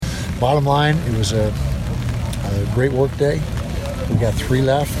bottom line, it was a great work day. We got 3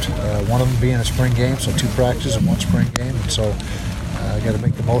 left, one of them being a spring game, so 2 practices and 1 spring game. And so I got to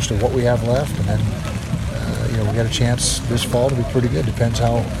make the most of what we have left. And then, we got a chance this fall to be pretty good. Depends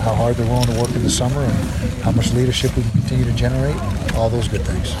how hard they're willing to work in the summer and how much leadership we can continue to generate, and all those good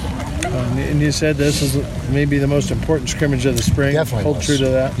things. And you said this is maybe the most important scrimmage of the spring. Definitely Hold was. true to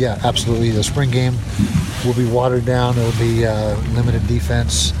that. Yeah, absolutely. The spring game will be watered down. It'll be limited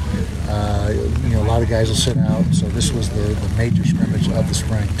defense. A lot of guys will sit out. So this was the major scrimmage of the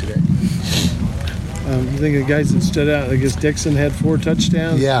spring today. I think the guys that stood out, I guess Dixon had 4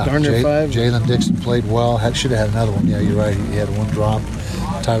 touchdowns. Yeah, Darner 5. Jalen Dixon played well. Should have had another one. Yeah, you're right. He had 1 drop.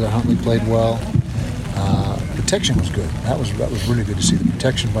 Tyler Huntley played well. Protection was good. That was really good to see. The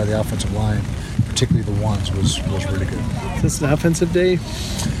protection by the offensive line, particularly the ones, was really good. Is this an offensive day?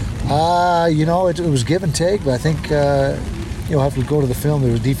 It was give and take, but I think if we go to the film,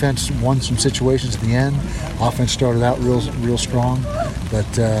 there was defense won some situations at the end. Offense started out real strong,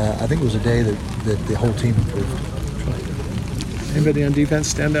 but I think it was a day that the whole team improved. Anybody on defense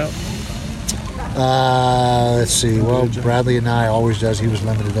stand out? Let's see. Well, Bradley and I always does. He was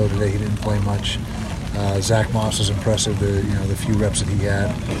limited though today. He didn't play much. Zach Moss was impressive. The few reps that he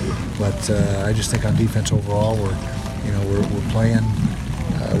had, but I just think on defense overall, we're playing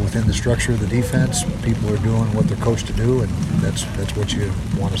within the structure of the defense. People are doing what they're coached to do, and that's what you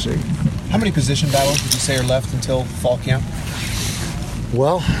want to see. How many position battles would you say are left until fall camp?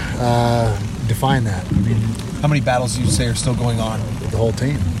 Well, define that. I mean, how many battles do you say are still going on? The whole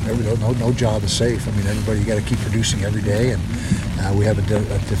team. No job is safe. I mean, everybody, you got to keep producing every day, and we have a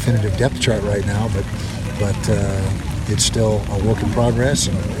definitive depth chart right now, but it's still a work in progress,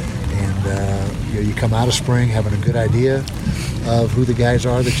 and you come out of spring having a good idea of who the guys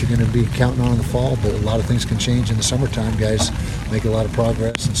are that you're going to be counting on in the fall, but a lot of things can change in the summertime. Guys make a lot of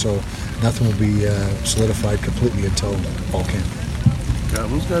progress, and so nothing will be solidified completely until fall camp.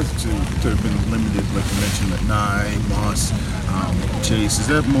 Those guys that have been limited, like you mentioned, McKnight, Moss, Chase, is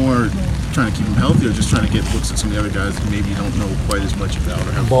that more trying to keep them healthy or just trying to get looks at some of the other guys that maybe you don't know quite as much about?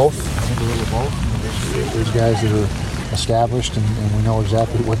 Or both. I think a little of both. There's guys that are established and we know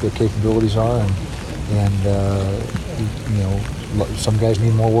exactly what their capabilities are, and some guys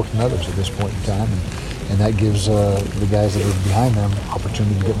need more work than others at this point in time, and that gives the guys that are behind them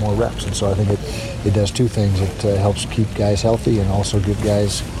opportunity to get more reps. And so I think it does 2 things. It helps keep guys healthy and also give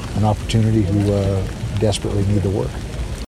guys an opportunity who desperately need the work.